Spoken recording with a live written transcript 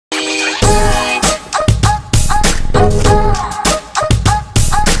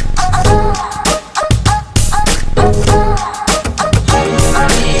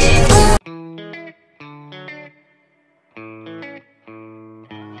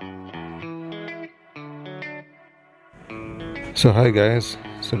So hi guys,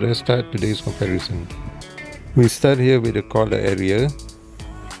 so let's start today's comparison. We start here with the collar area.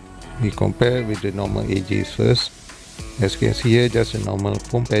 We compare with the normal AJs first. As you can see here, just a normal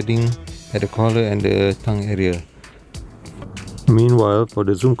foam padding at the collar and the tongue area. Meanwhile, for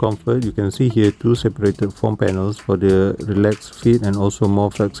the Zoom Comfort, you can see here two separated foam panels for the relaxed fit and also more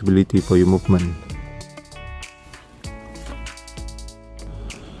flexibility for your movement.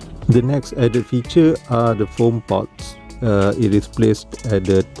 The next added feature are the foam pods. It is placed at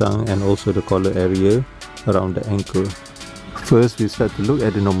the tongue and also the collar area around the ankle. First, we start to look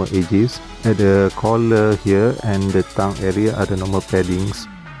at the normal AJs. At the collar here and the tongue area are the normal paddings.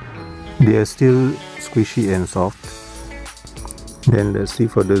 They are still squishy and soft. Then let's see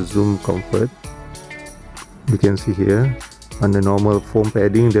for the Zoom Comfort. You can see here on the normal foam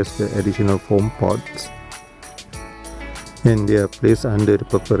padding, there's the additional foam pods, and they are placed under the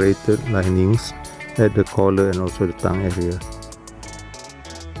perforated linings at the collar and also the tongue area.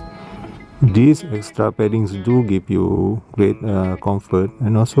 These extra paddings do give you great comfort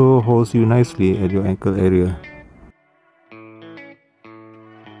and also holds you nicely at your ankle area.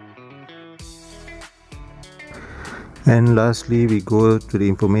 And lastly, we go to the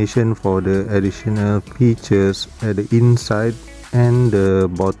information for the additional features at the inside and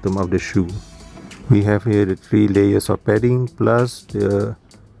the bottom of the shoe. We have here the 3 layers of padding plus the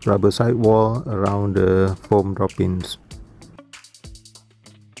rubber sidewall around the foam drop-ins.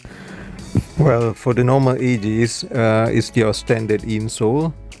 Well, for the normal AJs, it's your standard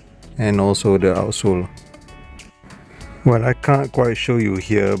insole and also the outsole. Well, I can't quite show you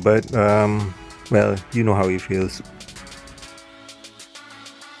here, but well, you know how it feels.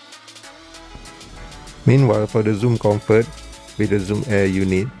 Meanwhile, for the Zoom Comfort with the Zoom Air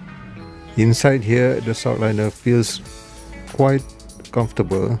unit, inside here the sock liner feels quite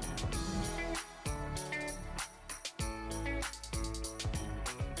comfortable.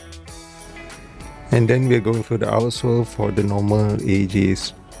 And then we're going for the outsole for the normal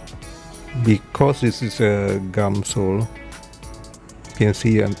AJs. Because this is a gum sole, you can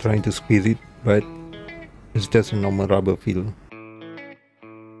see I'm trying to squeeze it, but it's just a normal rubber feel.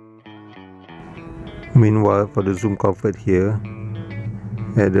 Meanwhile, for the Zoom Comfort here,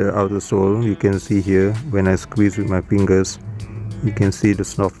 at the outer sole, you can see here when I squeeze with my fingers, you can see the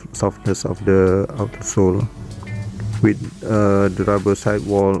softness of the outer sole with the rubber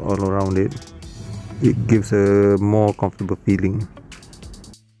sidewall all around it. It gives a more comfortable feeling.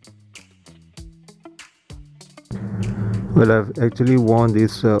 Well, I've actually worn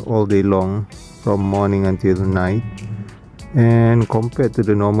this all day long, from morning until night, and compared to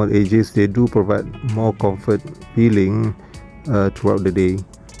the normal AJs, they do provide more comfort feeling throughout the day,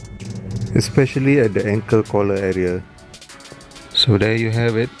 especially at the ankle collar area. So there you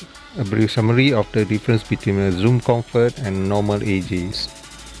have it, a brief summary of the difference between a Zoom Comfort and normal AJs.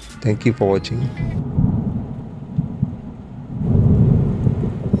 Thank you for watching.